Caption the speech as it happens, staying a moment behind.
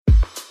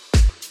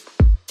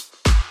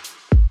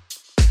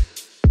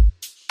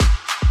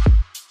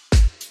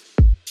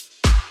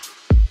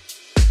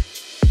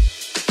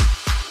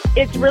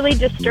It's really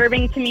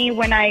disturbing to me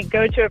when I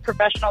go to a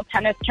professional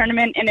tennis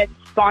tournament and it's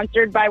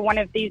sponsored by one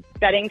of these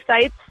betting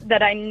sites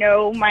that I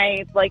know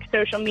my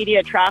social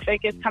media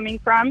traffic is coming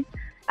from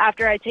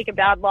after I take a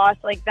bad loss.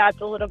 That's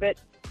a little bit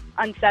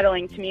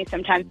unsettling to me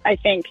sometimes. I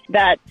think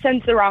that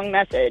sends the wrong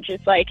message.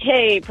 It's like,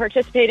 hey,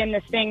 participate in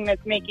this thing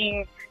that's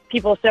making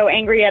people so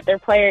angry at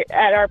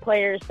our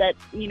players that,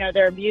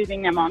 they're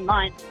abusing them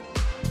online.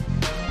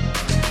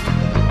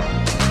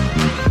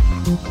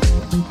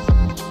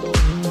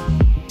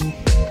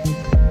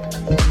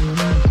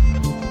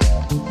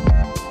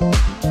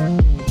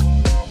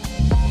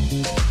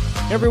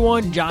 Hey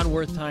everyone, John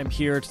Wertheim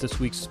here. It's this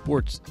week's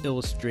Sports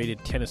Illustrated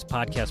Tennis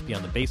Podcast,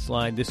 Beyond the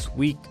Baseline. This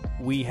week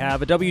we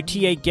have a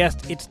WTA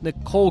guest. It's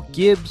Nicole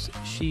Gibbs.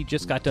 She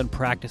just got done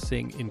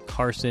practicing in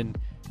Carson.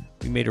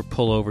 We made her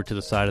pull over to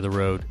the side of the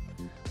road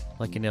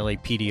like an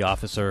LAPD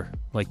officer,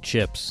 like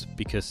Chips,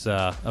 because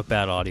of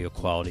bad audio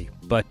quality.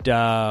 But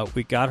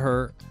we got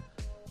her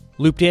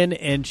looped in,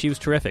 and she was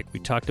terrific. We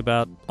talked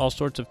about all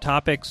sorts of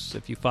topics.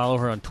 If you follow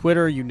her on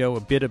Twitter, you know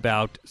a bit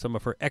about some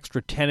of her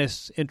extra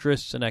tennis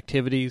interests and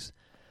activities.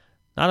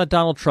 Not a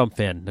Donald Trump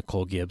fan,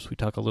 Nicole Gibbs. We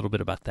talk a little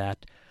bit about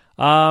that.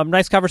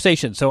 Nice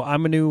conversation. So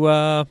I'm going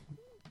to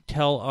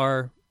tell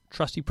our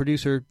trusty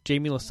producer,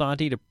 Jamie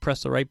Lasanti, to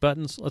press the right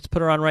buttons. Let's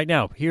put her on right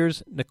now.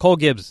 Here's Nicole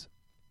Gibbs.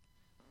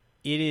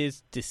 It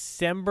is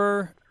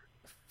December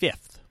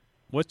 5th.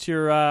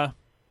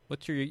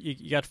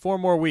 You got 4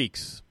 more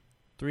weeks,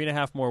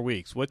 3.5 more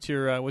weeks. What's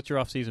your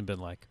off season been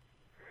like?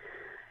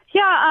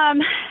 Yeah,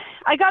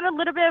 I got a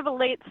little bit of a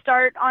late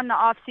start on the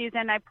off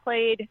season. I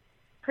played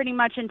pretty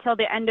much until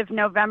the end of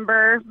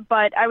November,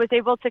 but I was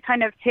able to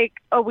kind of take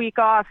a week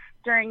off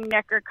during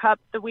Necker Cup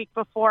the week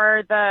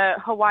before the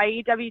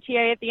Hawaii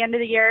WTA at the end of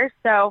the year.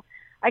 So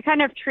I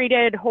kind of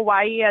treated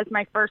Hawaii as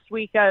my first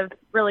week of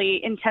really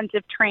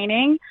intensive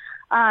training.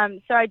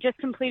 So I just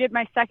completed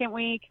my second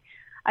week.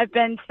 I've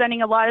been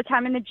spending a lot of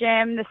time in the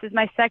gym. This is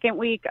my second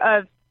week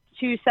of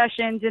 2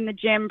 sessions in the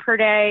gym per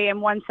day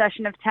and 1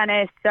 session of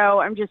tennis.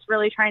 So I'm just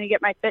really trying to get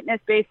my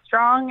fitness base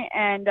strong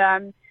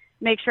and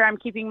make sure I'm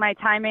keeping my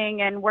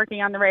timing and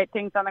working on the right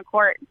things on the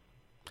court.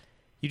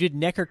 You did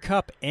Necker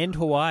Cup and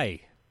Hawaii.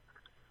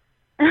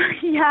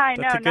 Yeah, I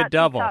know. That's a good not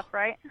double. Too tough,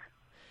 right?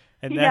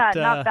 And yeah,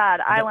 not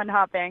bad. Island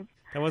hopping.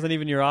 That wasn't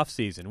even your off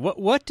season.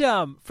 What?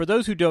 For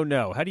those who don't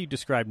know, how do you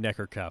describe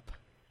Necker Cup?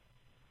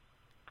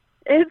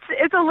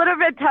 It's a little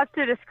bit tough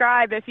to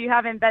describe if you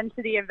haven't been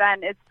to the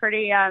event. It's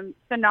pretty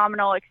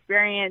phenomenal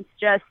experience.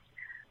 Just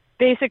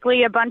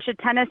basically a bunch of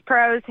tennis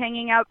pros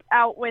hanging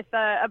out with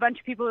a bunch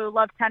of people who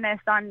love tennis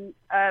on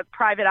a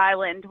private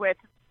island with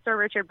Sir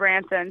Richard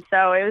Branson.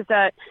 So it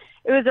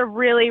was a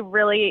really,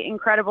 really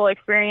incredible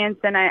experience,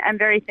 and I'm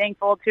very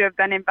thankful to have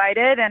been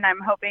invited, and I'm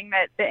hoping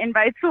that the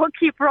invites will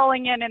keep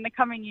rolling in the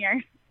coming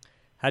years.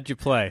 How'd you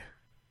play?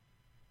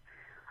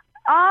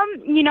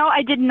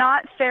 I did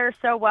not fare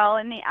so well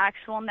in the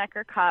actual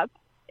Necker Cup.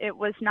 It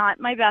was not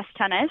my best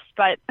tennis,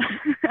 but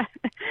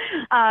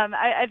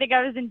I think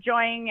I was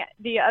enjoying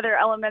the other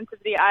elements of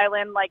the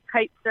island, like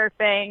kite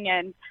surfing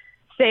and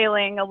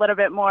sailing a little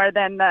bit more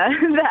than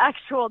the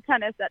actual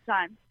tennis at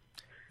times.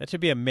 That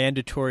should be a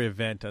mandatory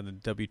event on the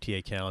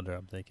WTA calendar,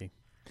 I'm thinking.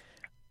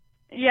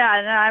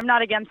 Yeah, no, I'm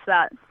not against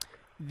that.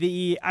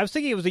 I was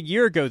thinking it was a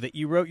year ago that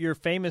you wrote your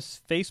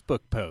famous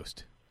Facebook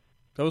post.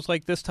 That was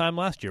like this time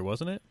last year,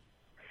 wasn't it?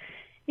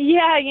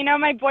 Yeah,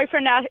 my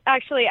boyfriend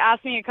actually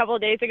asked me a couple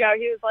of days ago.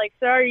 He was like,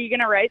 "So, are you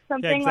going to write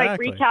something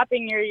exactly. like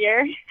recapping your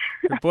year?"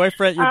 Your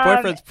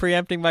boyfriend's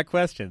preempting my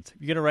questions.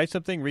 You going to write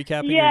something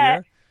recapping your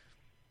year?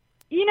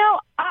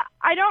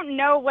 I don't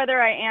know whether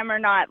I am or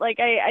not.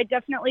 I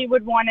definitely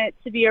would want it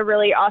to be a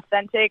really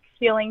authentic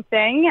feeling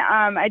thing.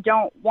 I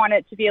don't want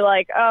it to be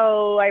like,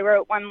 oh, I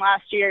wrote one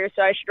last year,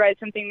 so I should write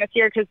something this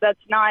year, because that's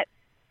not.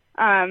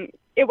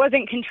 It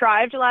wasn't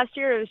contrived last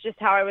year. It was just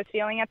how I was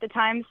feeling at the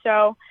time.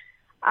 So.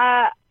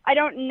 I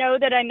don't know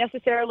that I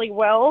necessarily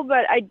will,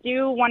 but I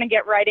do want to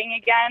get writing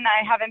again.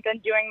 I haven't been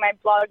doing my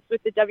blogs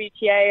with the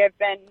WTA. I've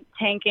been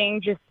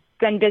tanking, just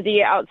been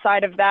busy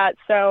outside of that.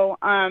 So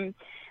I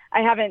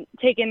haven't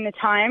taken the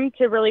time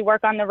to really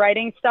work on the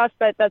writing stuff,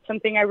 but that's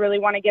something I really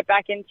want to get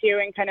back into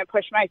and kind of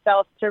push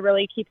myself to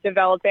really keep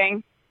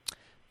developing.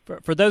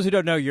 For those who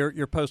don't know,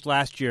 your post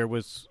last year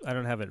was, I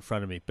don't have it in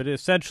front of me, but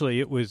essentially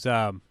it was,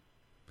 I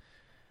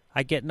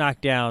get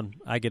knocked down,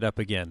 I get up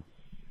again.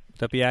 Would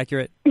that be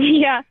accurate?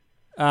 Yeah.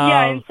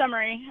 Yeah, in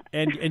summary.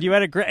 And you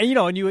had a great, and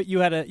you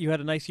had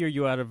a nice year.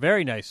 You had a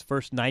very nice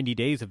first 90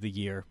 days of the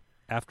year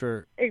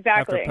after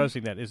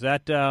posting that. Is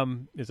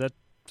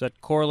that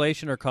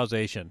correlation or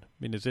causation? I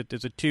mean, is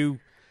it too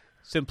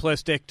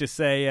simplistic to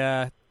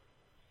say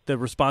the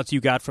response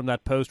you got from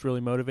that post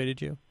really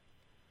motivated you?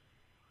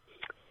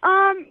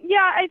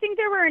 Yeah, I think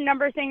there were a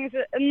number of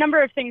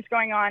things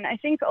going on. I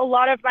think a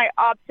lot of my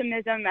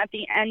optimism at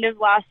the end of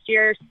last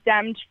year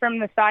stemmed from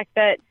the fact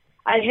that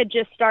I had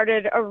just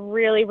started a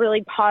really,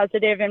 really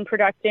positive and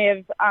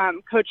productive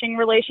coaching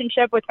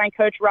relationship with my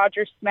coach,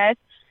 Roger Smith.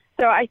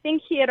 So I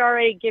think he had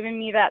already given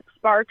me that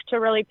spark to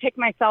really pick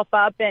myself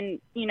up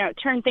and,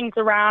 turn things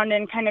around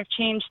and kind of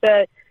change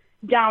the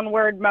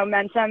downward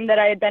momentum that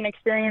I had been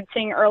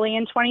experiencing early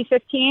in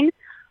 2015.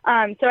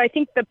 So I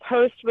think the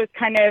post was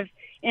kind of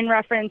in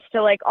reference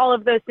to like all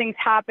of those things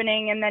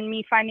happening and then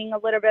me finding a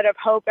little bit of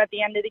hope at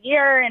the end of the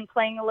year and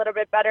playing a little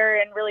bit better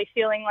and really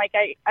feeling like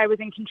I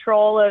was in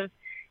control of,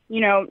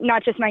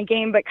 not just my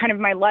game, but kind of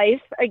my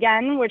life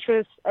again, which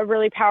was a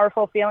really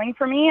powerful feeling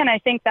for me. And I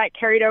think that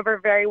carried over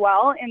very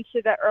well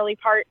into the early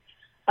part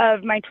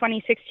of my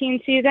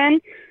 2016 season.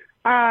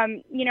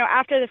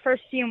 After the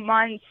first few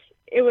months,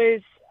 it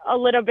was a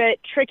little bit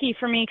tricky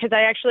for me because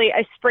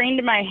I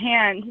sprained my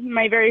hand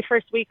my very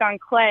first week on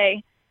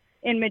clay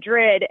in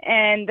Madrid,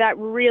 and that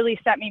really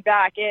set me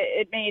back.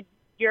 It made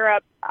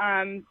Europe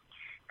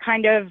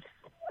kind of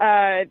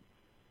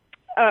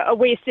a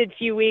wasted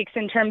few weeks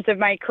in terms of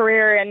my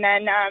career. And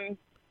then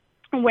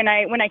when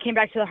I came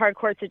back to the hard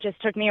courts, it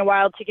just took me a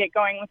while to get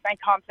going with my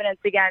confidence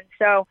again.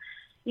 So,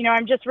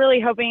 I'm just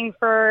really hoping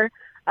for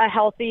a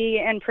healthy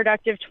and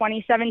productive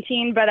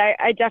 2017, but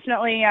I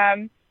definitely,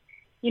 I'm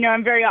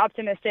very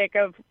optimistic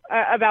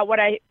about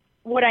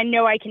what I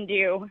know I can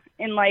do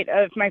in light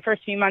of my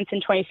first few months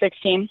in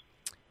 2016.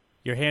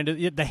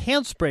 The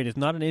hand sprain is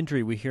not an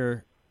injury we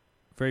hear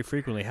very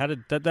frequently. How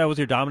did that was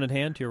your dominant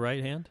hand, your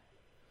right hand?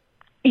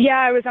 Yeah,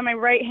 I was on my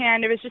right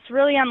hand. It was just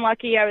really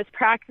unlucky. I was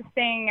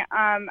practicing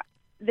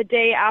the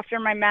day after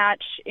my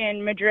match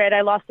in Madrid.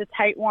 I lost a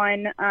tight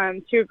one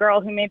to a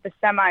girl who made the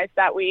semis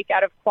that week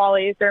out of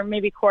qualies or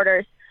maybe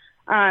quarters.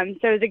 So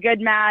it was a good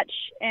match,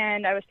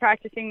 and I was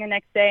practicing the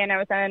next day, and I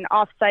was at an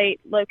off-site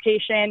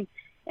location,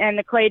 and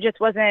the clay just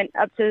wasn't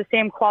up to the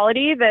same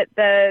quality that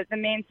the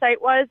main site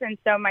was, and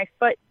so my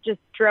foot just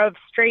drove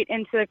straight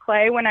into the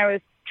clay when I was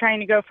trying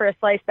to go for a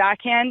slice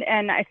backhand,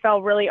 and I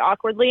fell really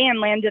awkwardly and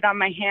landed on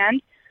my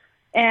hand.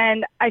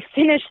 And I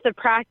finished the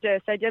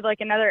practice. I did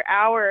like another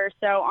hour or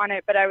so on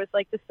it, but I was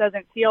like, this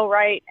doesn't feel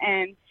right,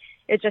 and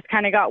it just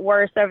kind of got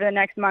worse over the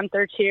next month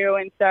or two,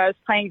 and so I was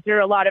playing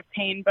through a lot of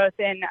pain both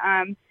in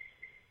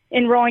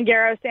Roland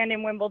Garros and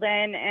in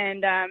Wimbledon,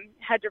 and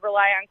had to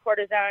rely on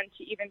cortisone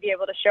to even be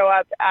able to show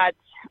up at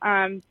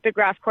the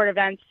grass court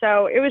events.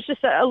 So it was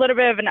just a little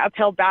bit of an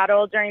uphill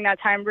battle during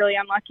that time, really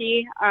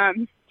unlucky.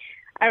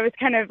 I was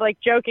kind of like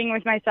joking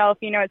with myself,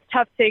 it's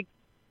tough to,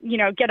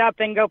 get up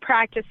and go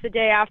practice the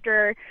day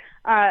after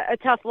a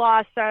tough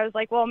loss. So I was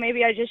like, well,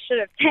 maybe I just should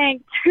have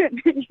tanked,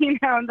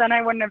 then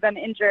I wouldn't have been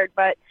injured.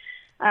 But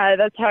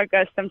that's how it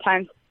goes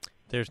sometimes.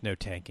 There's no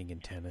tanking in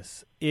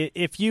tennis.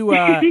 If you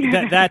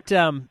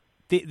the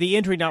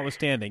injury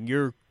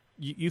notwithstanding,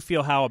 you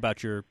feel how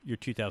about your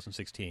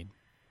 2016?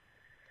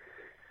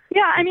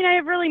 Yeah, I mean, I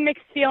have really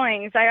mixed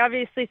feelings. I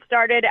obviously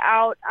started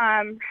out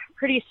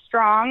pretty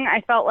strong. I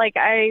felt like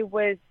I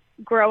was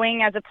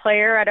growing as a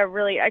player at a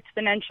really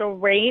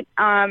exponential rate,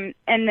 and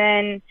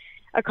then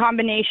a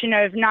combination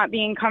of not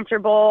being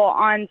comfortable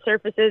on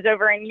surfaces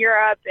over in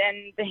Europe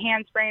and the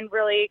hand sprain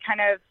really kind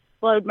of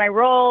slowed my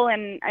roll,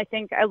 and I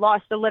think I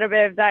lost a little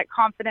bit of that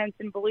confidence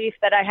and belief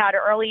that I had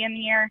early in the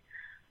year.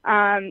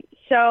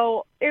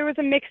 So it was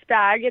a mixed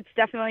bag. It's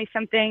definitely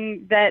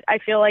something that I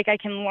feel like I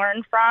can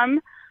learn from.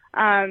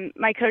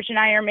 My coach and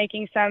I are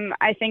making some,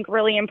 I think,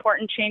 really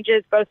important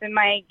changes both in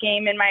my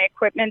game and my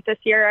equipment this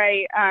year.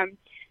 I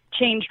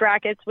changed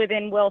rackets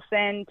within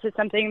Wilson to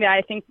something that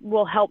I think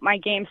will help my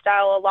game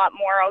style a lot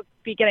more. I'll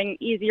be getting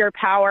easier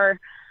power.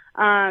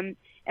 And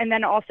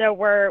then also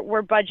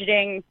we're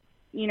budgeting,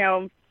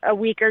 a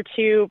week or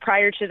two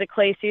prior to the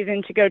clay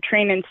season to go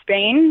train in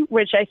Spain,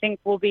 which I think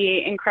will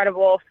be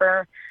incredible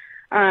for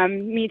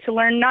me to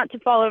learn not to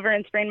fall over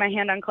and sprain my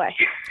hand on clay.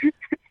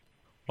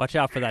 Watch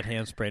out for that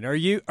hand sprain. Are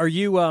you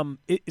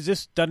is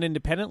this done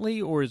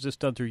independently or is this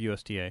done through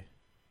USTA?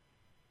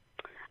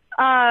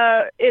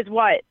 Is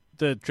what?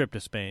 The trip to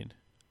Spain.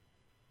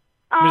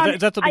 Is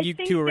that something you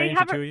two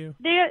arranged, the two of you?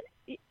 They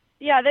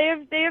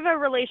have a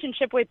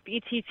relationship with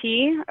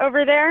BTT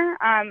over there,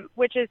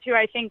 which is who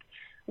I think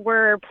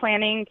we're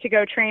planning to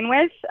go train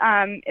with,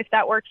 if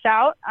that works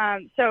out.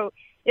 So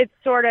it's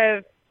sort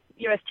of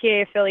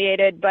USTA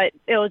affiliated, but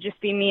it'll just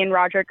be me and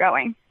Roger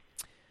going.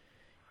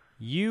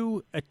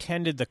 You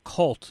attended the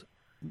cult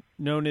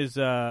known as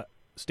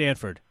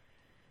Stanford.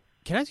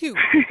 Can I ask you,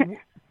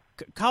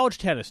 college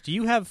tennis, do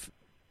you have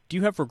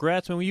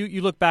regrets? I mean,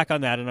 you look back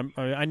on that, and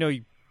I know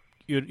you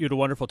had a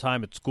wonderful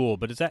time at school,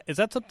 but is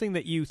that something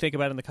that you think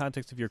about in the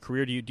context of your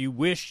career? Do you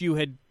wish you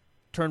had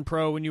turned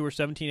pro when you were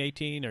 17,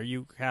 18? Are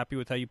you happy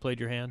with how you played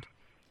your hand?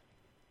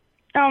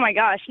 Oh my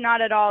gosh,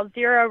 not at all.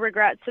 Zero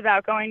regrets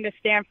about going to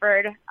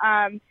Stanford.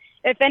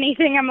 If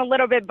anything, I'm a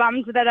little bit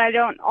bummed that I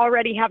don't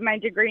already have my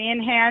degree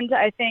in hand.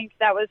 I think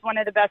that was one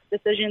of the best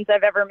decisions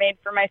I've ever made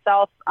for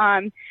myself.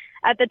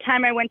 At the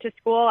time I went to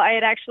school, I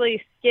had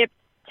actually skipped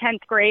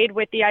 10th grade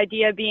with the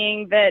idea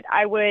being that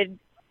I would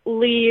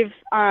leave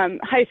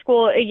high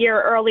school a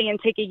year early and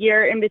take a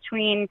year in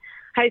between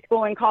high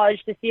school and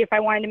college to see if I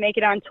wanted to make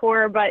it on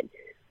tour. But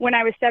when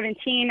I was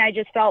 17, I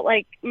just felt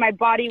like my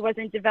body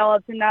wasn't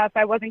developed enough.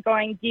 I wasn't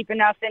going deep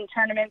enough in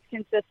tournaments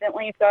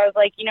consistently. So I was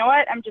like, you know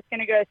what? I'm just going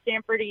to go to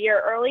Stanford a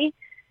year early.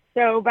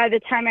 So by the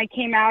time I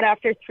came out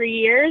after 3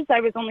 years, I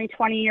was only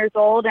 20 years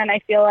old, and I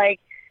feel like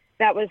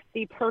that was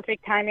the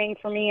perfect timing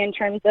for me in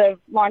terms of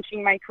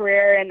launching my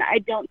career. And I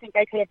don't think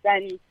I could have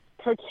been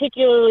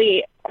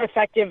particularly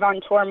effective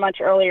on tour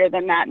much earlier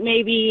than that.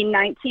 Maybe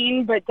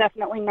 19, but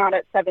definitely not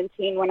at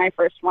 17 when I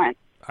first went.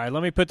 All right,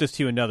 let me put this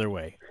to you another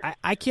way.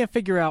 I can't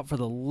figure out for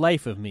the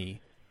life of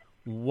me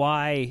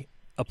why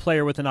a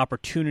player with an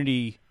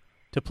opportunity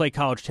to play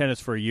college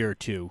tennis for a year or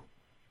two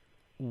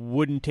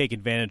wouldn't take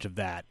advantage of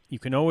that. You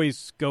can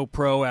always go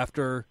pro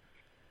after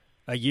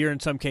a year in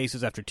some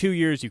cases. After 2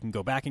 years, you can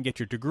go back and get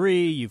your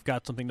degree. You've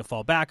got something to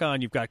fall back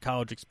on. You've got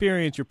college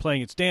experience. You're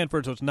playing at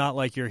Stanford, so it's not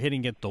like you're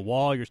hitting at the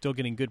wall. You're still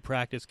getting good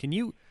practice. Can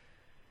you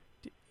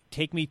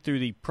take me through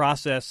the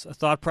process, a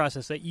thought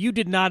process that you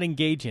did not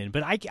engage in?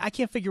 But I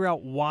can't figure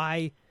out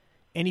why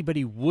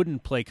anybody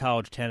wouldn't play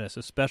college tennis,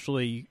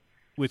 especially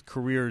with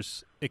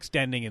careers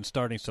extending and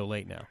starting so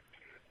late now.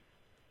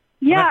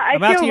 Yeah,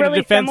 I'm I asking feel you to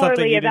really defend something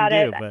similarly you about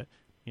didn't it.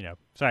 do, but,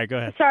 sorry, go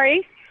ahead.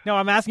 Sorry? No,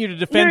 I'm asking you to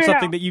defend No.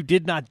 something that you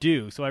did not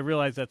do, so I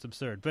realize that's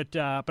absurd. But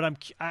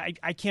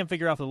I can't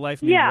figure out for the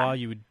life of me why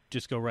you would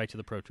just go right to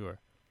the Pro Tour.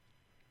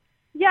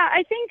 Yeah,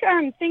 I think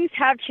things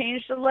have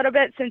changed a little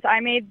bit since I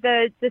made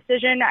the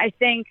decision. I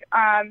think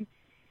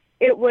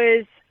it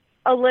was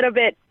a little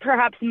bit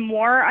perhaps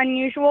more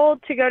unusual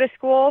to go to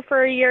school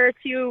for a year or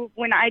two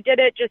when I did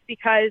it, just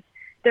because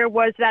there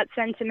was that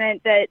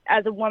sentiment that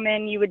as a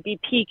woman you would be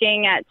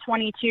peaking at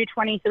 22,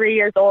 23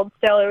 years old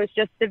still. It was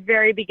just the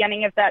very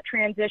beginning of that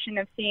transition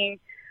of seeing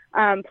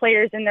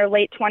players in their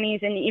late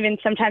 20s and even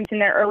sometimes in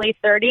their early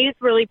 30s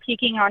really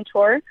peaking on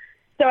tour.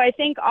 So I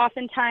think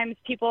oftentimes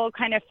people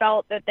kind of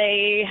felt that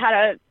they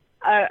had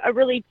a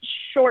really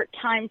short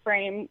time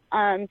frame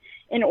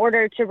in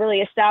order to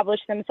really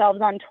establish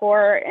themselves on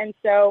tour. And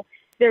so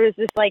there was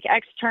this like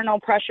external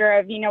pressure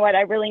of, you know what,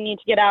 I really need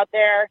to get out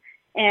there,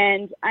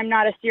 and I'm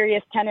not a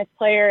serious tennis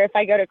player if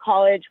I go to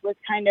college, was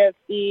kind of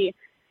the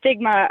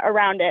stigma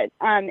around it.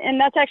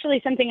 And that's actually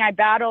something I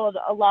battled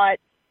a lot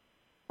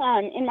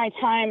in my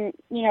time,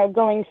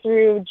 going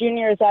through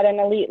juniors at an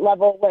elite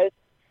level was,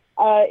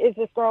 is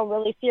this girl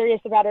really serious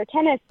about her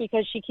tennis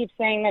because she keeps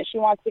saying that she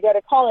wants to go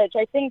to college?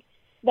 I think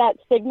that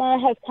stigma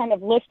has kind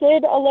of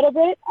lifted a little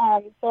bit.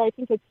 So I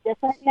think it's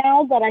different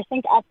now, but I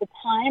think at the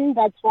time,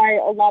 that's why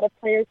a lot of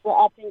players were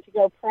opting to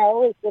go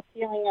pro, is the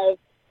feeling of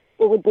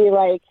it would be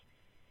like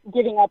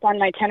giving up on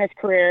my tennis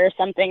career or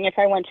something if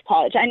I went to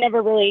college. I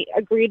never really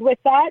agreed with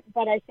that,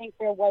 but I think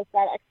there was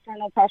that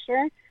external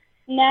pressure.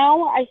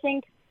 Now I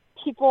think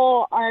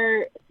people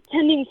are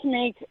tending to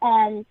make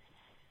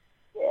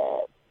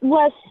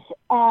less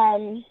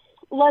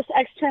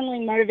externally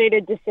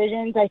motivated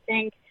decisions. I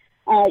think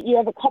you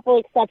have a couple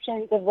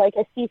exceptions of like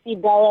a Cece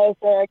Bellis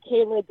or a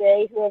Kayla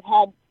Day who have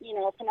had,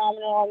 a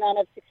phenomenal amount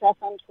of success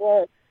on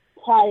tour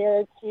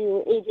prior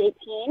to age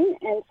 18.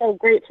 And so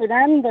great for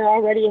them. They're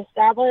already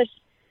established.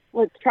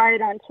 Let's try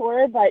it on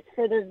tour. But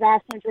for the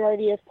vast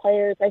majority of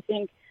players, I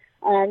think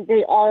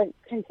they are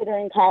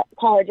considering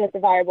college as a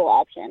viable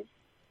option.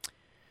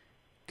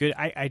 Good.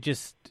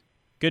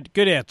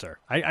 Good answer.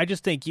 I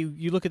just think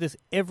you look at this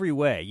every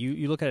way.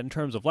 You look at it in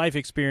terms of life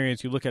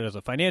experience. You look at it as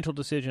a financial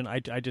decision.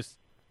 I just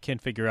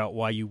can't figure out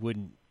why you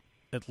wouldn't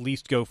at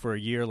least go for a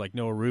year like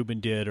Noah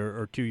Rubin did,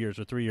 or 2 years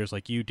or 3 years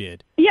like you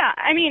did. Yeah,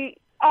 I mean,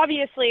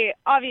 obviously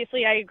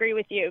I agree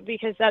with you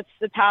because that's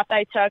the path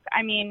I took.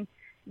 I mean,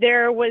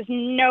 there was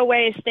no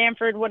way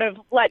Stanford would have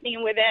let me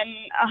within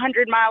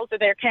 100 miles of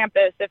their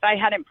campus if I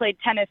hadn't played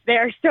tennis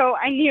there. So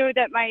I knew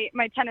that my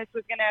tennis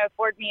was going to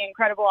afford me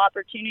incredible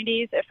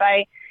opportunities if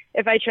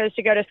I chose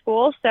to go to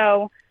school.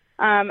 So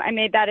I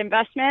made that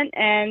investment,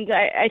 and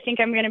I think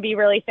I'm going to be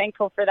really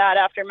thankful for that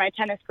after my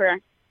tennis career.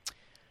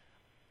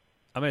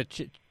 I'm going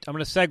to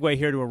segue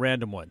here to a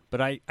random one,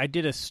 but I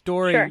did a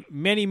story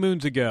many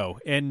moons ago,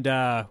 and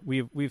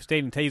we've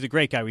stayed in touch. He's a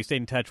great guy. We stayed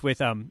in touch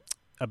with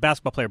a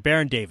basketball player,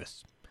 Baron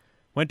Davis.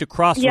 Went to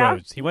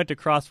Crossroads. Yeah. He went to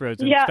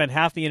Crossroads and spent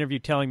half the interview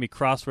telling me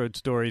Crossroads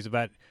stories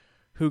about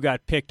who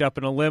got picked up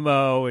in a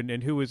limo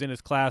and who was in his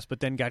class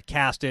but then got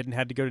casted and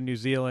had to go to New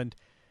Zealand.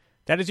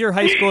 That is your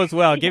high school as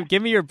well.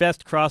 Give me your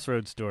best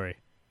Crossroads story.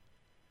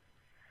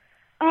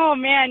 Oh,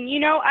 man.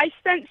 I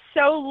spent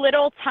so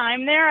little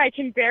time there, I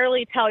can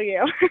barely tell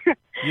you.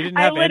 You didn't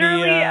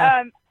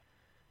have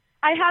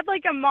I had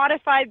like a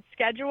modified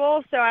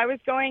schedule, so I was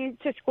going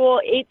to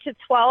school 8 to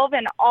 12,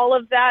 and all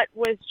of that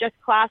was just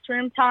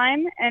classroom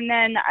time. And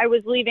then I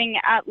was leaving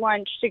at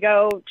lunch to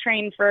go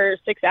train for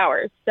 6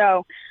 hours.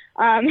 So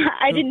I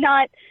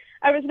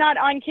was not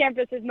on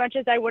campus as much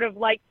as I would have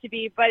liked to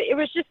be, but it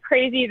was just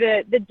crazy,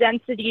 the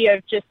density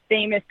of just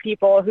famous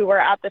people who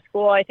were at the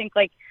school. I think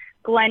like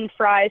Glenn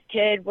Fry's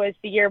kid was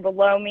the year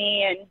below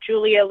me, and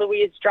Julia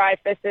Louise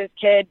Dreyfus's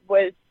kid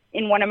was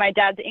in one of my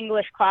dad's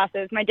English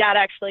classes. My dad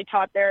actually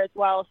taught there as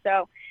well.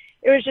 So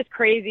it was just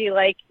crazy.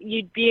 Like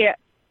you'd be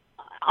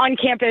on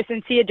campus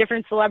and see a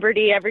different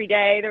celebrity every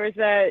day. There was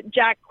a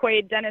Jack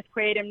Quaid, Dennis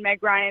Quaid, and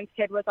Meg Ryan's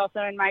kid was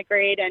also in my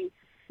grade. And,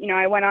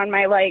 I went on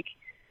my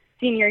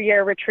senior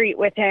year retreat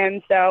with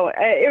him. So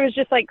it was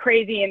just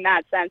crazy in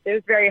that sense. It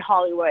was very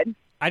Hollywood.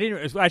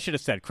 I should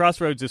have said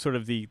Crossroads is sort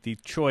of the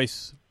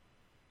choice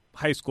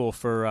high school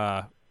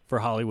for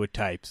Hollywood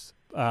types.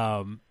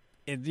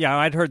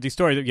 I'd heard these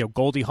stories that,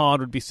 Goldie Hawn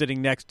would be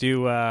sitting next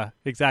to,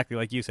 exactly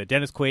like you said,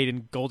 Dennis Quaid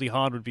and Goldie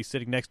Hawn would be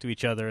sitting next to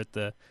each other at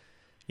the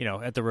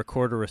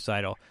recorder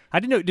recital. I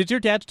didn't know, did your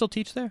dad still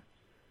teach there?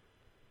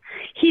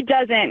 He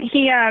doesn't.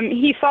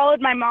 He followed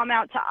my mom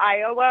out to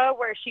Iowa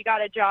where she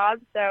got a job.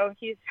 So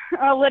he's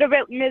a little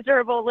bit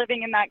miserable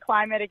living in that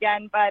climate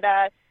again, but,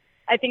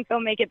 I think they'll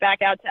make it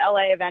back out to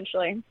LA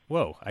eventually.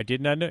 Whoa. I did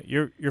not know.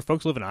 Your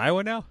folks live in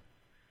Iowa now?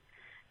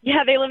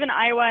 Yeah, they live in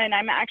Iowa, and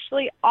I'm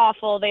actually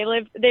awful. They've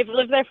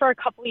lived there for a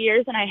couple of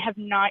years, and I have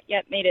not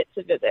yet made it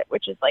to visit,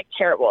 which is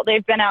terrible.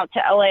 They've been out to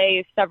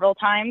LA several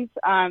times,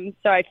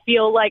 so I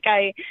feel like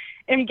I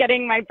am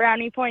getting my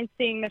brownie points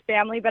seeing the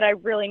family, but I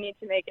really need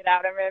to make it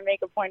out. I'm going to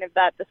make a point of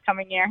that this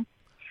coming year.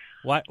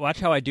 Watch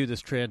how I do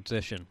this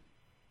transition.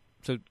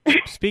 So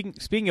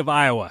speaking of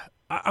Iowa,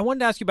 I wanted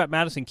to ask you about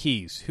Madison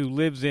Keys, who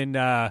lives in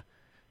the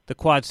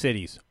Quad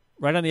Cities,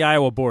 right on the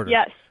Iowa border.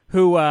 Yes.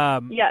 Who, yes. I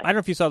don't know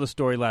if you saw the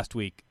story last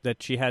week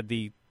that she had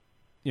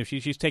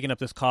she's taken up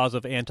this cause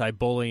of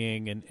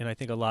anti-bullying, and I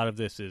think a lot of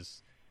this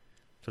is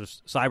sort of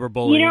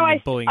cyberbullying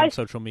and bullying on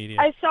social media.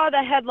 I saw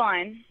the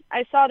headline.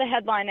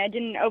 I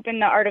didn't open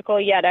the article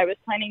yet. I was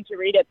planning to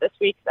read it this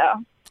week,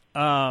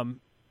 though.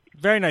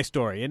 Very nice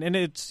story, and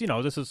it's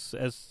this is,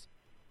 as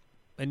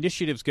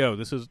initiatives go,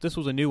 this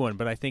was a new one,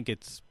 but I think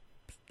it's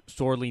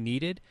sorely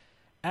needed.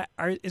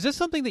 Is this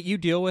something that you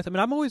deal with? I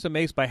mean, I'm always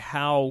amazed by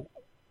how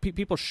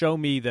people show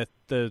me that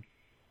the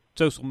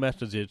social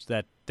messages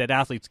that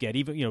athletes get,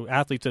 even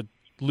athletes that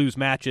lose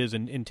matches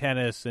in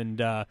tennis,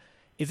 and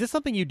is this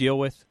something you deal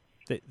with?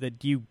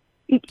 That you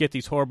get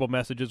these horrible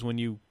messages when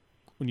you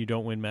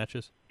don't win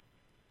matches?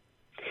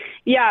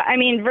 Yeah, I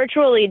mean,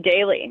 virtually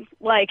daily.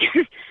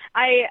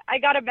 I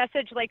got a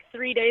message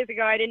 3 days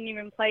ago. I didn't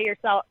even play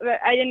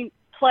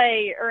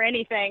or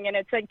anything, and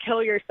it said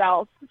kill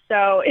yourself.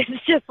 So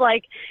it's just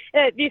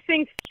these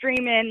things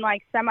stream in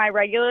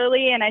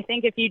semi-regularly, and I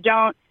think if you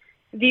don't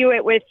view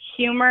it with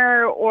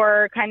humor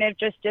or kind of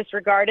just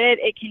disregard it,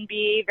 it can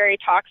be very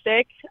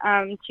toxic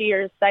to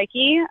your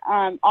psyche,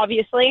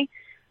 obviously.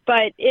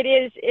 But it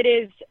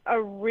is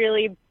a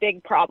really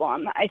big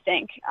problem, I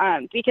think,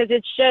 because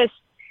it's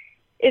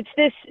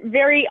this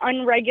very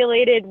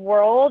unregulated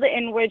world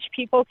in which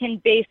people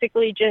can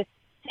basically just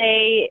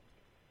say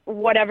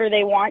whatever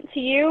they want to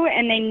you,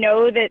 and they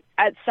know that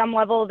at some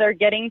level they're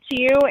getting to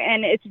you,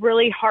 and it's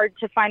really hard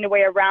to find a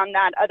way around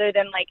that other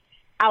than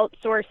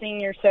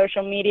outsourcing your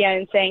social media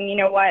and saying, you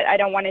know what, I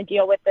don't want to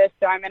deal with this,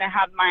 so I'm going to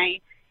have my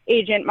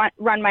agent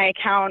run my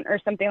account or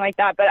something like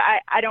that. But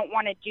I don't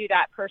want to do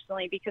that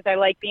personally because I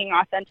like being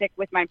authentic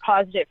with my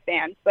positive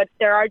fans. But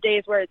there are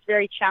days where it's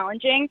very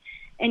challenging,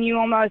 and you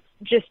almost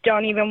just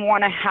don't even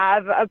want to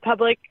have a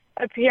public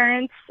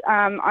appearance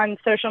on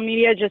social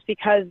media just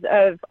because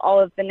of all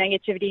of the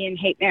negativity and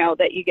hate mail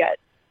that you get.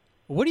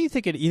 What do you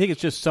think? You think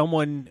it's just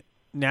someone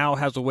now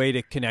has a way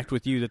to connect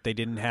with you that they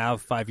didn't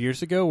have 5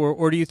 years ago?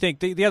 Or do you think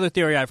the other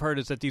theory I've heard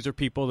is that these are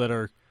people that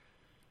are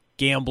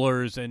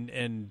gamblers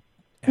and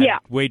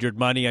have wagered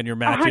money on your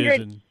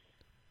matches?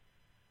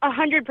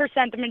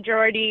 100% the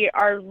majority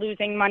are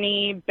losing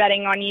money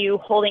betting on you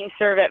holding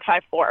serve at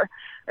 5-4 or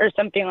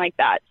something like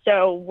that.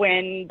 So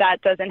when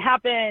that doesn't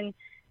happen,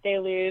 they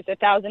lose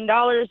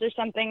 $1,000 or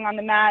something on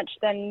the match,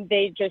 then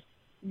they just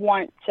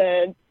want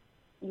to,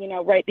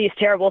 write these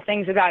terrible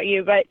things about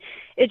you. But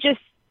it just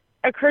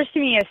occurs to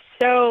me as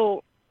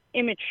so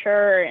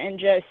immature, and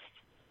just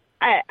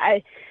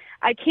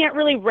I can't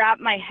really wrap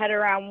my head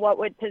around what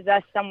would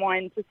possess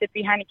someone to sit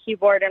behind a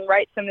keyboard and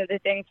write some of the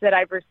things that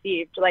I've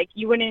received.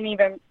 You wouldn't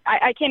even,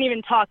 I can't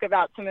even talk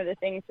about some of the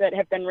things that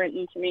have been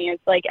written to me.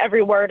 It's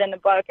every word in the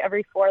book,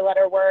 every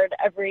 4-letter word,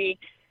 every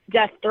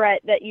death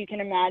threat that you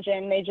can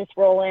imagine, they just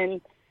roll in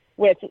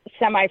with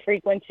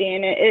semi-frequency.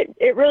 And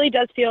it really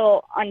does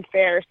feel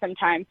unfair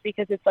sometimes,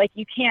 because it's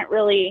you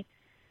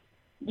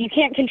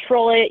can't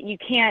control it. You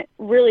can't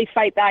really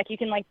fight back. You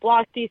can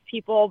block these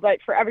people, but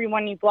for every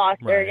one you block,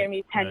 there are going to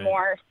be 10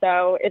 more.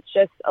 So it's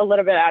just a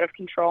little bit out of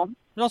control.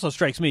 It also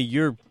strikes me,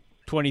 you're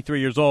 23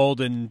 years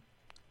old and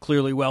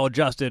clearly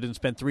well-adjusted and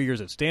spent 3 years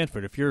at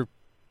Stanford. If you're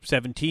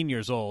 17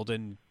 years old,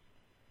 and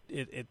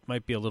it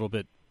might be a little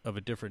bit of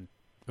a different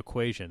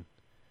equation.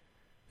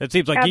 It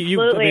seems like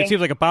it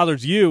seems like it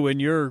bothers you, and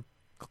you're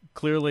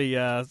clearly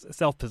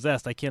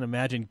self-possessed. I can't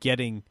imagine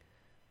getting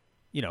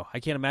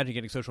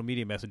social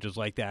media messages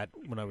like that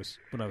when I was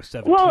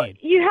 17. Well,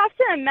 you have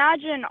to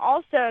imagine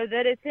also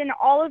that it's in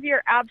all of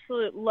your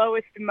absolute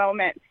lowest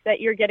moments that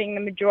you're getting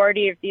the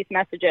majority of these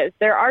messages.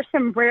 There are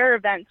some rare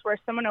events where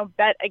someone will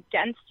bet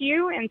against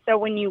you, and so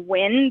when you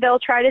win, they'll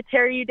try to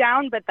tear you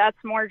down, but that's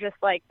more just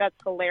that's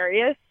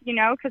hilarious,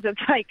 because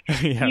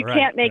it's you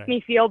can't make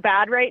me feel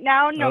bad right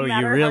now, no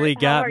matter you really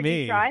how got hard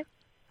me. you try.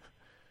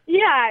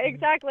 Yeah,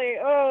 exactly.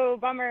 Oh,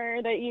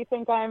 bummer that you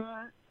think I'm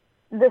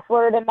this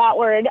word and that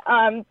word.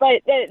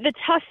 But the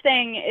tough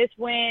thing is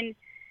when,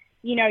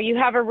 you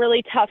have a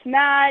really tough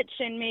match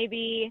and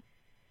maybe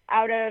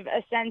out of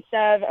a sense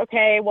of,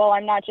 okay, well,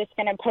 I'm not just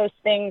going to post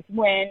things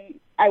when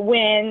I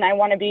win. I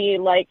want to be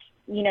like,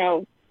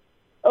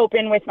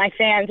 open with my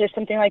fans or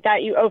something like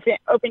that. You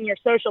open your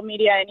social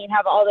media and you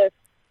have all this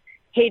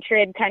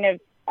hatred kind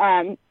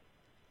of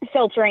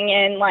filtering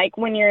in. Like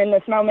when you're in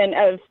this moment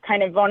of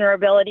kind of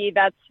vulnerability,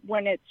 that's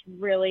when it's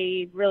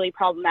really, really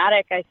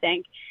problematic, I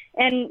think.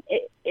 And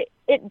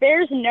it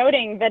bears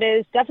noting that it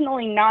is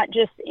definitely not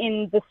just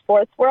in the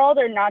sports world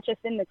or not just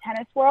in the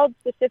tennis world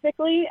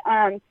specifically.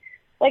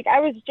 Like I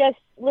was just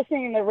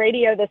listening to the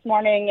radio this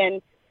morning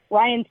and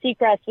Ryan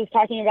Seacrest was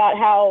talking about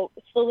how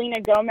Selena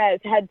Gomez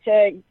had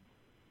to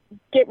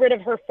get rid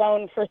of her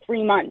phone for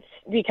 3 months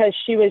because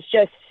she was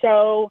just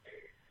so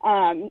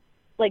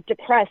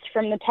depressed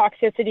from the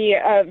toxicity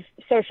of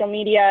social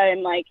media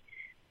and like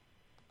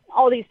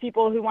all these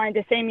people who wanted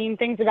to say mean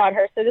things about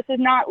her. So this is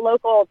not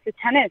local to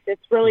tennis.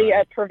 It's really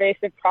a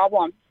pervasive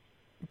problem.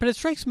 But it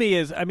strikes me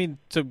as, so I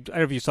don't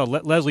know if you saw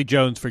Leslie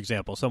Jones, for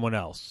example, someone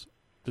else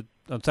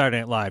on Saturday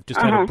Night Live, just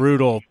had a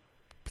brutal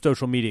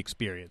social media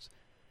experience.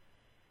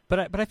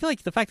 But I feel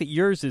like the fact that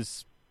yours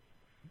is,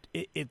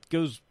 it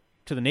goes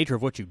to the nature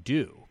of what you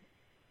do.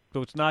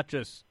 So it's not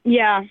just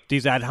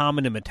these ad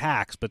hominem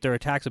attacks, but they're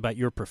attacks about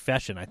your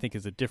profession, I think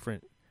is a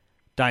different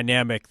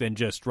dynamic than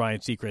just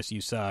Ryan Seacrest,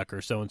 you suck,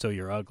 or so-and-so,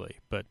 you're ugly.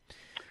 But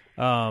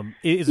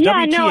is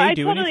WTA I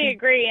do totally anything?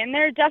 agree. And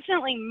there are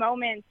definitely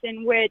moments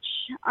in which,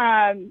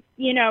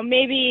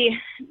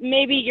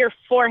 maybe your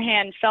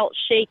forehand felt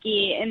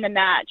shaky in the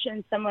match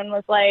and someone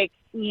was like,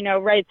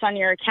 writes on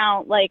your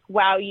account, like,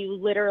 wow, you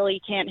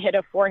literally can't hit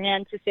a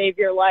forehand to save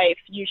your life.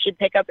 You should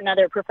pick up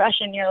another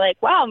profession. You're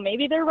like, wow,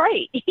 maybe they're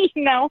right.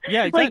 Yeah,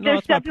 exactly. Like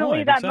there's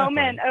definitely that exactly.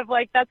 moment of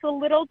like, that's a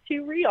little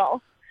too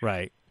real.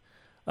 Right.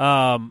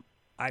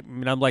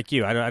 I'm like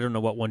you. I don't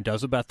know what one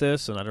does about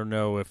this, and I don't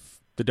know if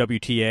the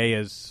WTA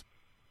is.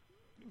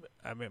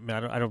 I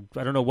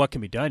don't know what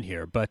can be done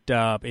here, but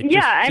I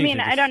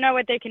don't know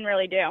what they can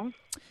really do.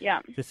 Yeah,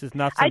 this is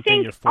not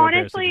something your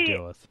forebears had to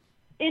deal with.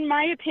 In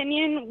my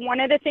opinion, one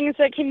of the things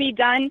that can be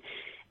done,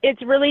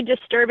 it's really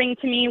disturbing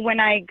to me when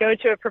I go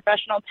to a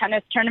professional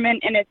tennis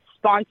tournament and it's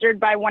sponsored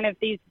by one of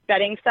these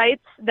betting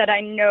sites that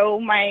I know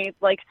my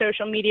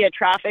social media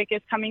traffic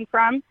is coming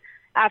from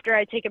after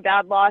I take a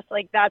bad loss.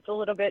 Like that's a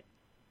little bit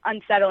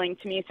unsettling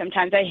to me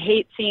sometimes. I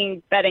hate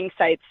seeing betting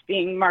sites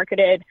being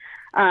marketed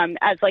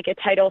as like a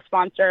title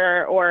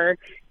sponsor or,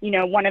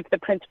 one of the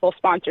principal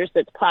sponsors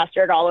that's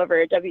plastered all over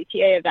a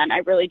WTA event. I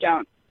really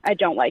don't. I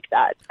don't like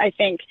that. I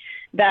think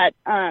that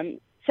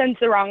sends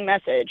the wrong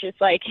message. It's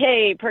like,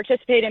 hey,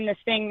 participate in this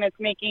thing that's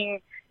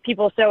making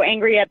people so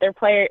angry at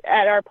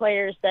our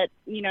players that,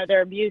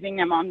 they're abusing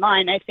them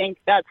online. I think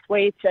that's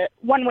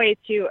one way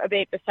to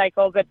abate the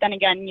cycle. But then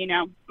again,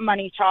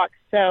 money talks.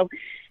 So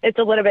it's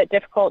a little bit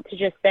difficult to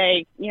just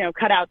say,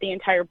 cut out the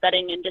entire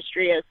betting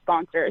industry as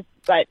sponsors.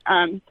 But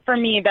for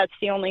me, that's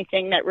the only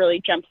thing that really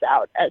jumps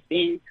out as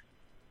being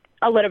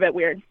a little bit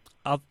weird.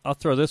 I'll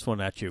throw this one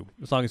at you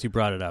as long as you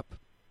brought it up.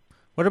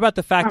 What about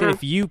the fact that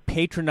if you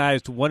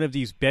patronized one of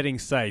these betting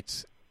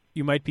sites,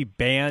 you might be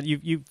banned?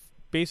 You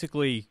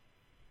basically,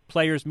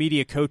 players,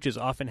 media, coaches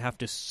often have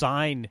to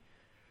sign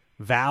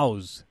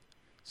vows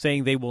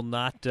saying they will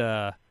not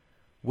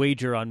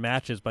wager on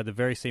matches by the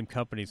very same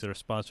companies that are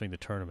sponsoring the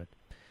tournament.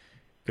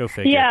 Go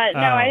figure. Yeah,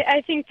 no,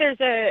 I think there's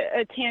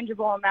a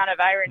tangible amount of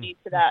irony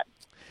to that.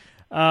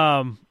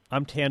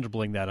 I'm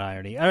tangibling that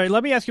irony. All right,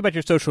 let me ask you about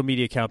your social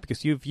media account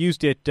because you've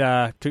used it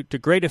to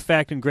great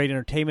effect and great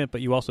entertainment, but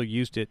you also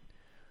used it,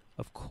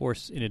 of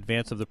course, in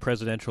advance of the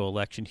presidential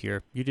election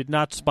here. You did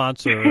not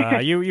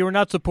sponsor. You were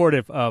not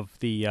supportive of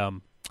the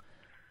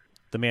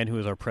man who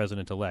is our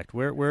president-elect.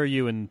 Where are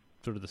you in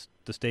sort of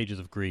the stages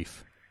of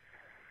grief?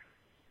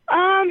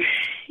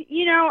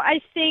 I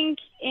think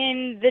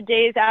in the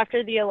days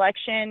after the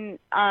election,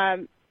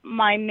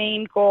 my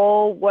main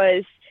goal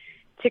was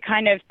to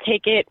kind of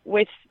take it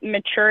with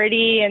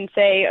maturity and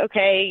say,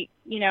 okay,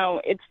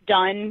 it's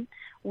done.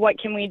 What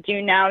can we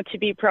do now to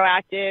be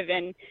proactive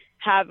and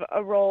have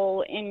a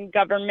role in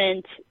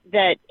government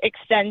that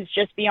extends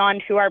just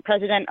beyond who our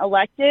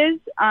president-elect is?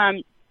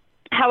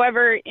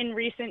 However, in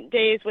recent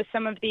days, with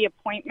some of the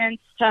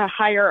appointments to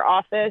higher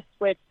office,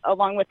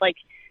 along with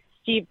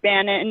Steve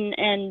Bannon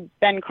and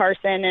Ben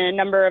Carson and a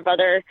number of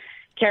other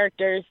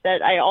characters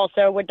that I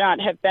also would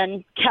not have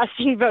been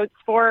casting votes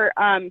for,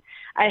 I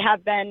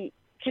have been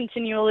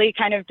continually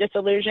kind of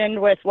disillusioned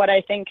with what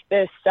I think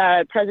this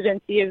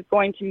presidency is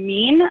going to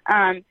mean.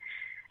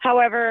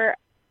 However,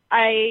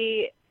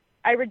 I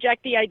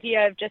reject the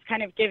idea of just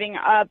kind of giving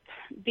up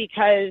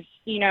because,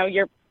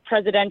 your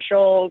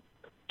presidential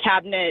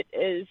cabinet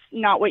is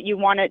not what you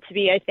want it to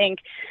be. I think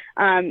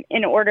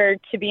in order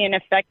to be an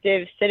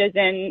effective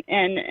citizen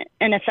and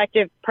an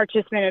effective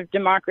participant of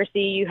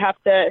democracy, you have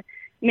to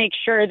make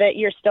sure that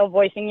you're still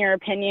voicing your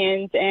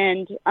opinions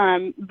and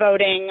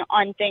voting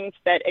on things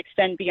that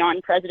extend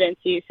beyond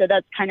presidency. So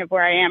that's kind of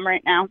where I am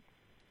right now.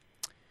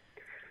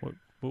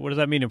 What does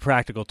that mean in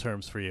practical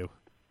terms for you?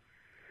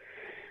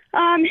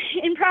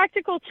 In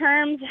practical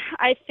terms,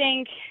 I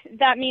think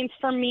that means,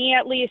 for me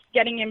at least,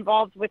 getting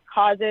involved with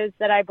causes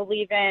that I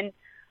believe in.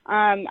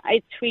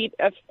 I tweet,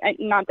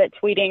 not that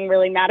tweeting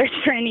really matters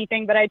for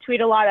anything, but I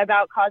tweet a lot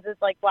about causes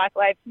like Black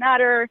Lives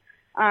Matter,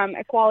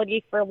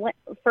 equality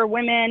for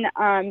women,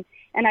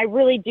 and I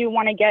really do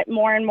want to get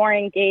more and more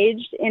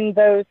engaged in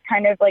those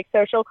kind of like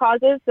social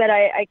causes that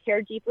I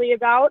care deeply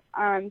about.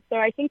 So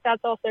I think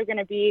that's also going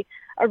to be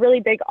a really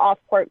big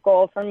off-court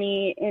goal for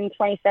me in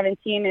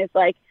 2017 is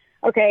like,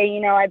 okay, you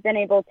know, I've been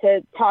able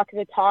to talk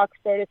the talk,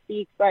 so to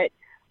speak, but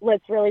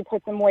let's really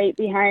put some weight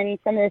behind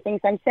some of the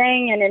things I'm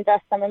saying and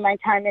invest some of my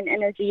time and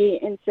energy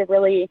into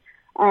really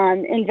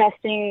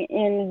investing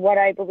in what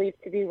I believe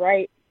to be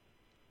right.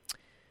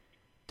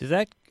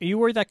 Are you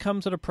worried that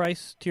comes at a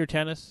price to your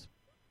tennis?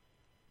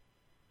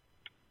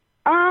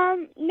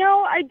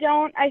 No, I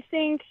don't. I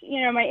think,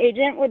 you know, my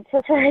agent would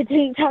prefer I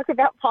didn't talk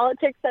about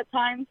politics at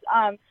times.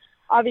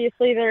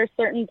 Obviously, there are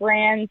certain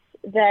brands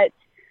that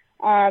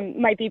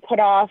might be put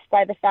off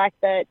by the fact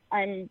that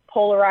I'm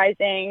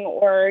polarizing,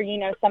 or, you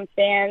know, some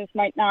fans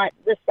might not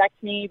respect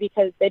me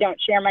because they don't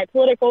share my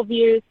political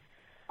views.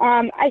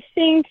 I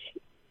think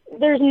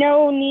there's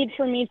no need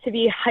for me to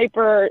be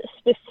hyper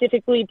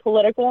specifically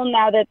political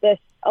now that this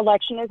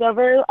election is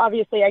over.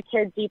 Obviously, I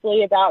care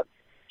deeply about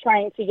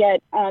trying to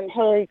get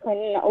Hillary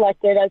Clinton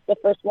elected as the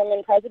first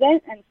woman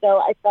president, and so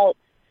I felt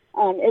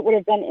it would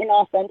have been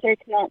inauthentic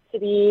not to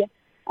be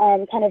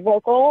kind of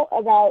vocal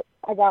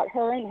about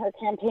her and her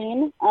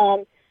campaign.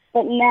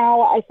 But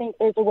now I think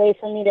there's a way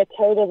for me to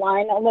toe the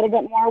line a little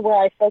bit more,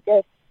 where I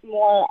focus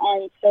more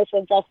on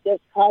social justice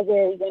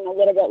causes and a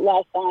little bit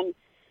less on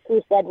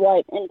who said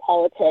what in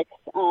politics,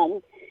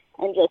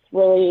 and just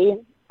really,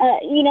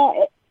 you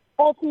know,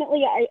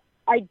 ultimately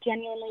I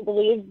genuinely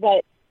believe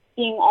that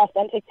being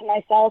authentic to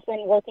myself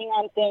and working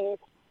on things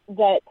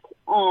that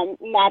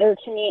matter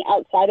to me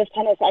outside of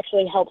tennis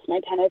actually helps my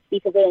tennis,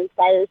 because it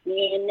inspires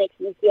me and makes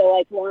me feel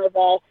like more of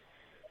a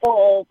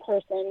full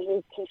person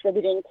who's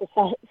contributing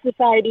to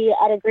society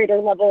at a greater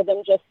level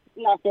than just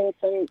knocking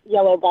some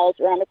yellow balls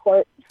around the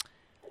court.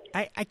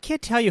 I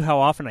can't tell you how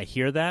often I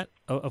hear that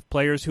of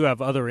players who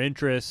have other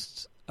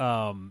interests,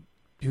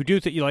 who do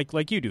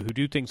like you do, who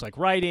do things like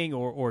writing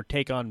or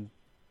take on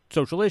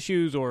social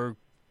issues or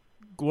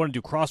want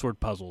to do crossword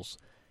puzzles,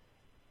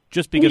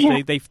 just because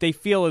they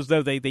feel as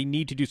though they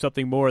need to do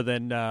something more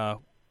than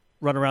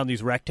run around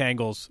these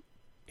rectangles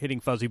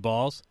hitting fuzzy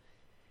balls.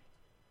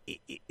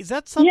 Is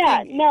that something?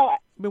 Yeah, no. I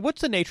mean,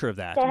 what's the nature of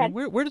that? Go ahead. I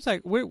mean, where does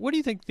that? What do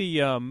you think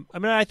the? I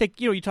mean, I think,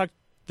 you know, you talk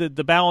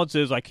the balance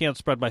is I can't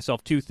spread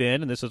myself too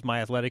thin, and this is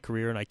my athletic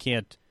career, and I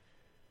can't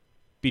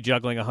be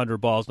juggling 100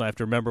 balls, and I have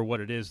to remember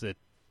what it is that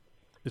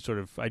sort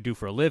of I do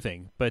for a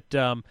living. But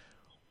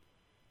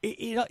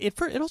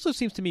it also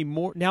seems to me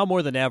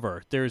more than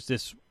ever there's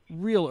this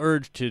real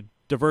urge to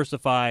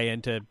diversify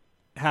and to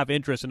have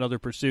interest in other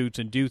pursuits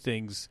and do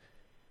things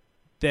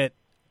that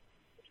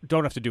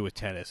don't have to do with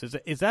tennis.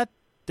 Is that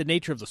the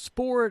nature of the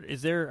sport?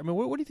 Is there? I mean,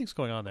 what do you think is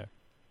going on there?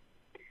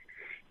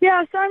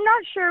 Yeah, so I'm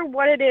not sure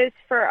what it is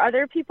for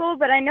other people,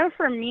 but I know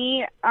for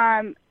me,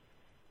 I've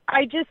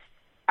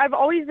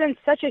always been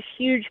such a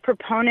huge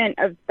proponent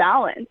of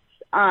balance,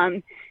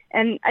 and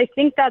I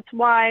think that's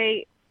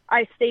why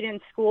I stayed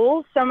in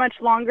school so much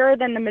longer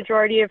than the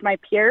majority of my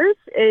peers.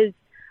 Is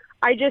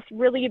I just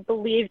really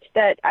believed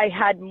that I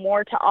had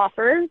more to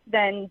offer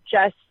than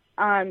just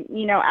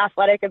you know,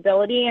 athletic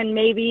ability. And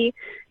maybe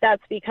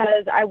that's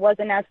because I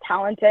wasn't as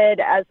talented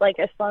as like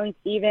a Sloane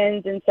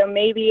Stephens. And so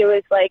maybe it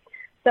was like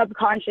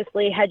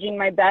subconsciously hedging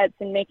my bets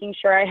and making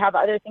sure I have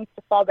other things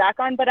to fall back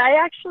on. But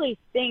I actually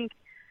think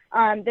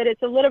that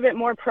it's a little bit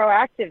more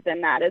proactive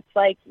than that. It's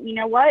like, you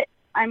know what?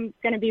 I'm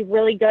going to be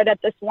really good at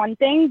this one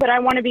thing, but I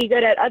want to be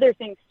good at other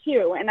things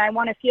too. And I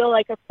want to feel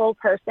like a full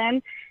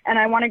person, and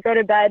I want to go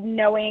to bed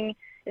knowing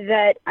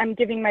that I'm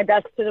giving my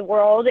best to the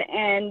world.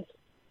 And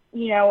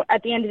you know,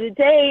 at the end of the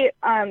day,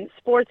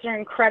 sports are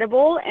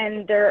incredible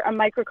and they're a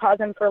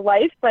microcosm for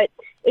life, but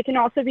it can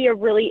also be a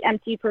really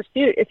empty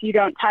pursuit if you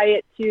don't tie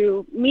it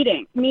to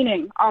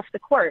meaning off the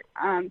court.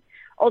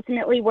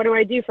 Ultimately, what do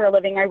I do for a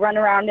living? I run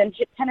around and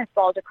hit tennis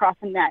balls across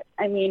a net.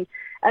 I mean,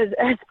 as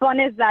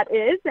fun as that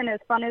is and as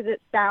fun as it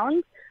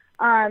sounds,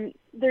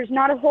 there's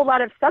not a whole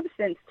lot of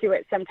substance to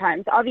it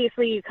sometimes.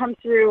 Obviously, you come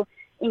through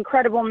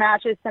incredible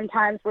matches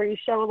sometimes where you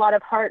show a lot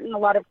of heart and a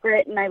lot of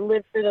grit, and I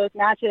live for those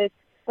matches.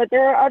 But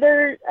there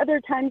are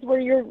other times where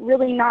you're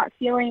really not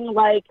feeling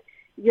like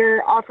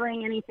you're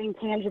offering anything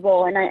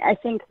tangible. And I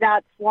think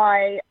that's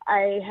why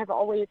I have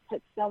always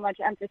put so much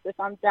emphasis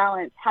on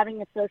balance,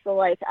 having a social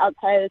life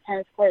outside of the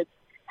tennis courts,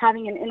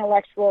 having an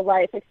intellectual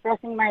life,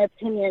 expressing my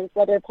opinions,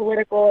 whether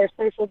political or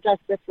social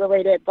justice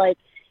related. Like,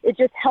 it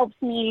just helps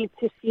me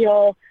to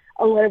feel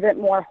a little bit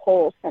more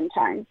whole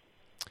sometimes.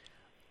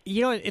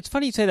 You know, it's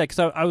funny you say that,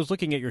 because I was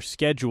looking at your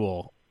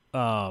schedule.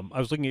 I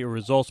was looking at your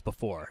results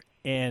before.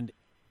 and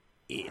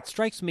it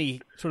strikes me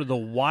sort of the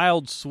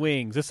wild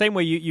swings, the same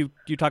way you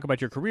talk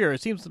about your career.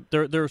 It seems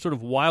there are sort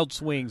of wild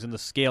swings in the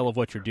scale of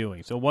what you're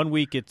doing. So one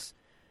week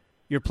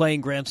you're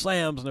playing Grand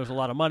Slams and there's a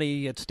lot of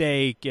money at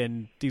stake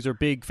and these are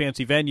big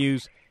fancy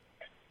venues.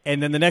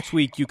 And then the next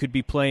week you could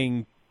be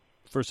playing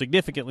for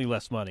significantly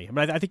less money. I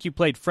mean, I think you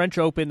played French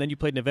Open, then you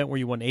played an event where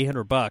you won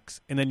 $800,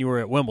 and then you were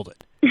at Wimbledon.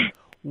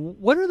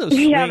 What are those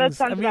swings? Yeah, that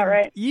sounds about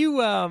right.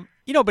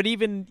 But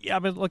even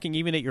I've been looking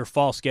even at your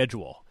fall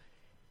schedule,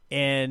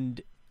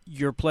 and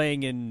you're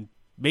playing in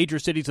major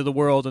cities of the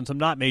world and some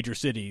not major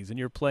cities, and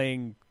you're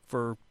playing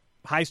for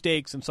high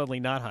stakes and suddenly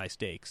not high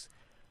stakes.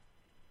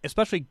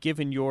 Especially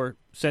given your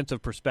sense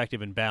of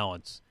perspective and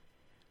balance,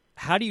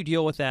 how do you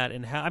deal with that?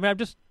 And I'm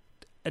just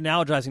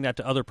analogizing that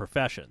to other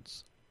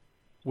professions,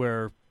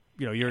 where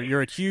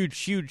you're at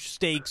huge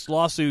stakes,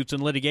 lawsuits,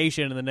 and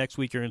litigation, and the next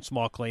week you're in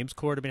small claims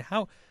court. I mean,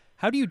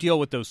 how do you deal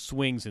with those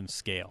swings in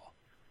scale?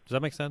 Does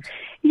that make sense?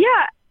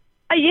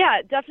 Yeah,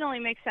 it definitely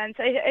makes sense.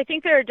 I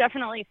think there are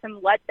definitely some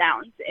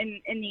letdowns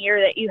in the year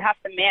that you have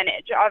to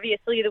manage.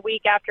 Obviously, the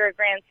week after a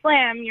Grand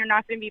Slam, you're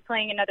not going to be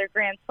playing another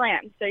Grand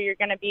Slam. So you're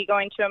going to be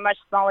going to a much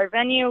smaller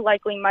venue,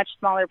 likely much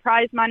smaller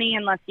prize money,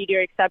 unless you do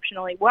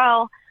exceptionally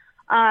well.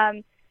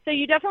 So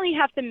you definitely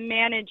have to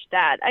manage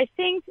that. I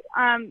think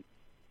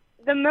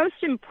the most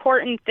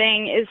important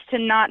thing is to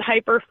not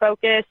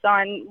hyper-focus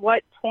on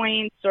what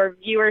points or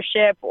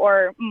viewership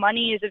or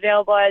money is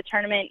available at a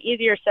tournament.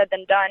 Easier said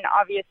than done,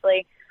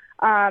 obviously.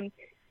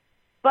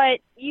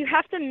 But you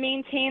have to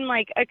maintain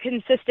like a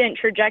consistent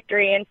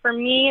trajectory. And for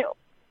me,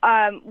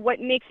 what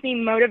makes me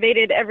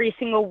motivated every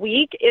single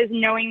week is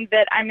knowing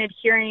that I'm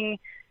adhering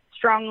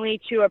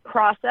strongly to a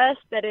process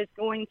that is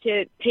going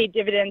to pay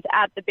dividends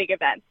at the big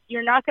events.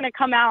 You're not going to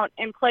come out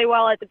and play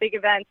well at the big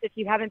events if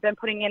you haven't been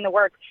putting in the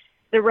work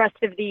the rest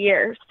of the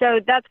year. So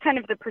that's kind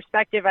of the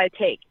perspective I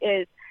take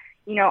is,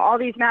 all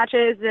these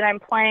matches that I'm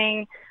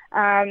playing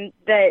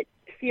that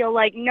feel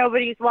like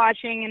nobody's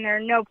watching and there are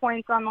no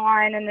points on the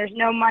line and there's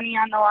no money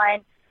on the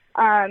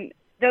line.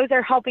 Those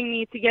are helping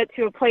me to get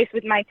to a place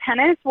with my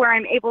tennis where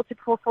I'm able to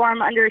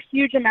perform under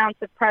huge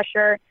amounts of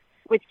pressure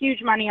with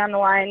huge money on the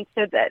line.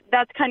 So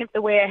that's kind of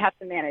the way I have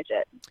to manage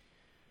it.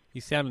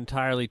 You sound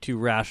entirely too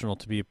rational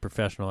to be a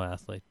professional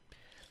athlete.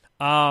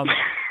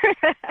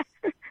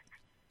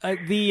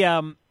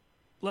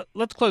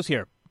 Let's close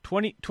here.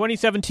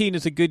 2017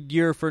 is a good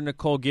year for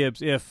Nicole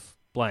Gibbs if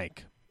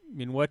blank. I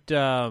mean, what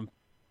are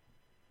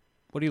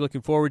you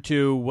looking forward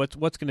to?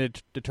 What's going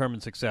to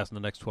determine success in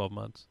the next 12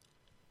 months?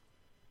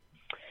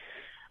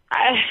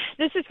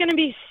 This is going to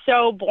be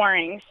so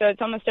boring, so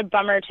it's almost a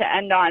bummer to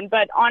end on.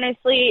 But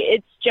honestly,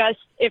 it's just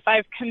if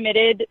I've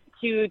committed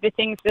to the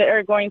things that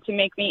are going to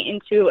make me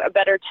into a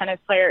better tennis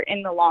player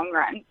in the long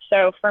run.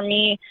 So for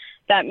me,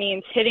 that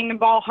means hitting the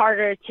ball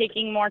harder,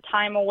 taking more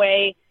time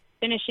away,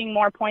 finishing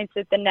more points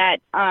at the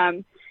net.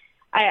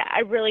 I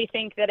really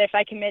think that if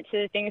I commit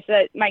to the things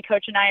that my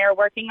coach and I are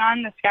working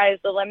on, the sky is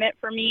the limit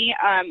for me.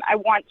 I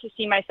want to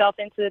see myself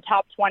into the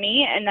top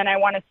 20, and then I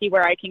want to see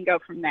where I can go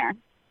from there.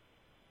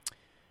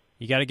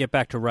 You got to get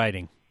back to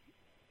writing.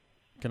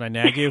 Can I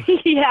nag you?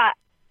 Yeah.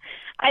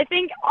 I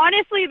think,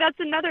 honestly, that's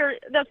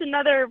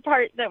another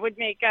part that would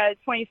make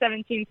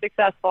 2017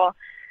 successful.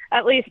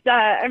 At least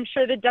I'm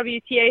sure the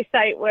WTA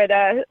site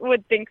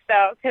would think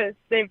so, because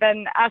they've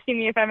been asking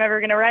me if I'm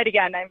ever going to write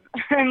again.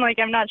 I'm like,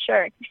 I'm not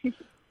sure.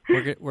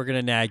 We're going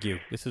to nag you.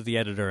 This is the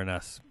editor in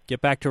us. Get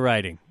back to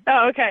writing.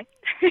 Oh, okay.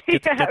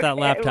 Get that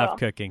laptop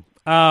cooking.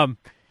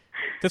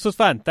 This was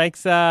fun. Thanks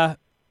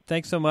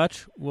so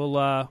much.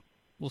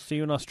 We'll see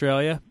you in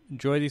Australia.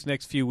 Enjoy these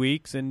next few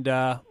weeks, and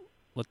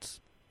let's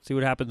see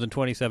what happens in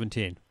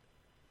 2017.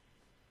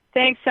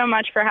 Thanks so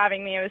much for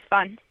having me. It was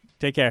fun.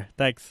 Take care.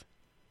 Thanks.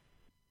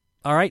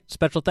 All right.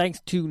 Special thanks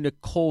to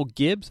Nicole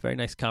Gibbs. Very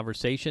nice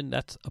conversation.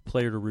 That's a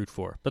player to root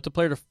for. That's a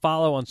player to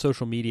follow on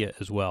social media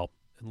as well,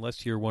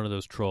 unless you're one of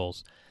those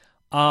trolls.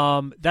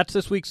 That's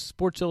this week's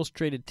Sports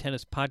Illustrated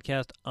Tennis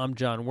Podcast. I'm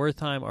John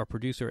Wertheim. Our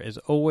producer, as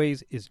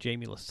always, is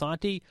Jamie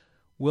Lasanti.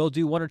 We'll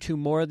do one or two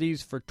more of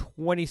these for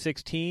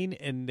 2016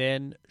 and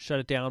then shut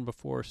it down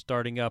before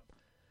starting up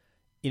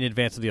in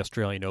advance of the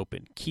Australian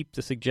Open. Keep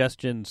the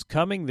suggestions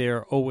coming.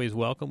 They're always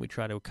welcome. We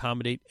try to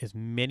accommodate as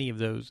many of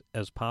those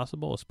as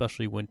possible,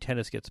 especially when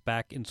tennis gets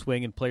back in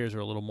swing and players are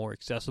a little more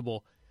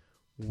accessible.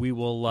 We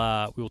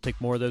will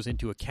take more of those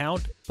into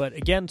account. But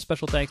again,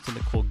 special thanks to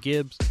Nicole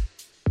Gibbs,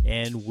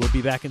 and we'll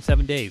be back in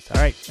 7 days. All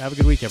right, have a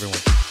good week, everyone.